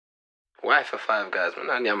Why for Five Guys?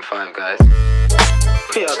 Man, I am Five Guys.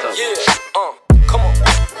 Yeah, come on,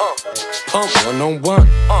 Pump 101.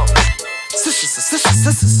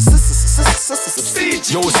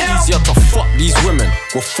 Yo, it's easier to fuck these women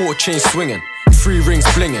with 4 chains swinging, 3 rings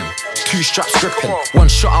blinging, 2 straps gripping, 1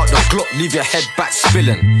 shot out the Glock, leave your head back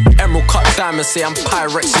spilling. Emerald cut diamonds, say I'm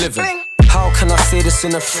Pyrex living. How can I say this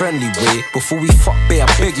in a friendly way? Before we fuck, babe,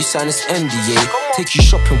 I beg you sign this NDA. Take you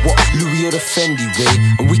shopping, what, Louis or the Fendi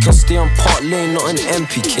way? And we can stay on Park Lane, not an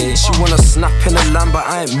MPK. She wanna snap in a lamb, but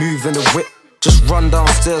I ain't moving the whip. Just run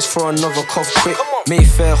downstairs for another cough quick.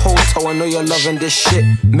 Mayfair Hotel, I know you're loving this shit.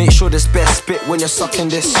 Make sure there's best spit when you're sucking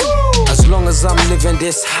this. As long as I'm living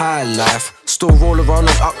this high life, still roll around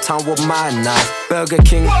in Uptown with my knife. Burger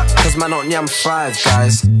King, cause man don't yam Five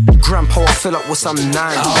Guys. Grandpa, I fill up with some 9.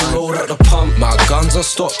 I'll load at the pump, my guns are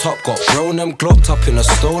stocked up. Got bro them glocked up in a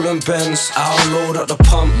stolen Benz. I'll load at the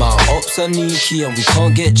pump, my ops are sneaky and we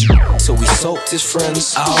can't get so we soaked his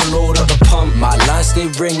friends. I'll load at the pump, my lines stay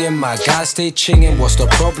ringing, my guys stay chinging. What's the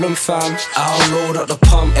problem, fam? I'll load at the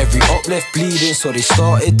pump, every up left bleeding, so they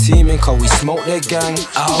started teaming, cause we smoked their gang.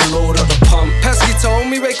 I'll load at the pump. Pesky told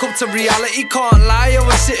me wake up to reality, can't lie, I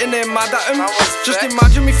was sitting there mad at him. Just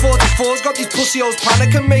imagine me 44's got these pussy hoes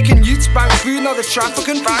panicking, making youths bank food, now they're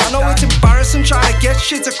trafficking. I know it's embarrassing trying to get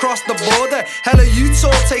shit across the border. Hella youths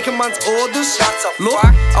all taking man's orders. Look,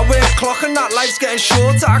 I wear a clock and that life's getting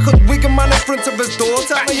shorter. I could wig a man in front of his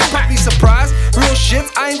daughter. I know you're probably surprised. Real shit,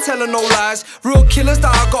 I ain't telling no lies. Real killers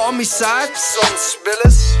that I got on me side. Some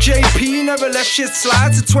spillers. JP never let shit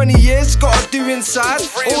slide. To 20 years, gotta do inside.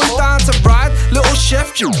 Always down to ride. Little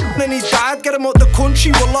chef, then he died. Get him out the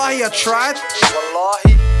country, wallahi I tried.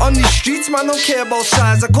 Wallahi. On these streets, man, don't care about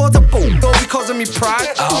size. I caught a boat, though, because of me pride.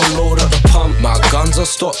 I'll load at the pump, my guns are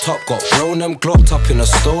stocked up. Got bro them glocked up in a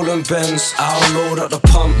stolen Benz. I'll load at the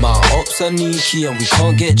pump, my ops are sneaky and we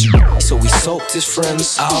can't get so we soaked his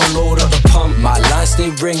friends. I'll load at the pump, my lines stay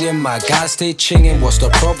ringing, my guys stay chinging. What's the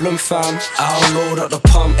problem, fam? I'll load at the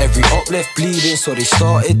pump, every up left bleeding, so they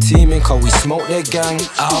started teaming, cause we smoked their gang.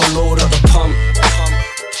 I'll load at the pump.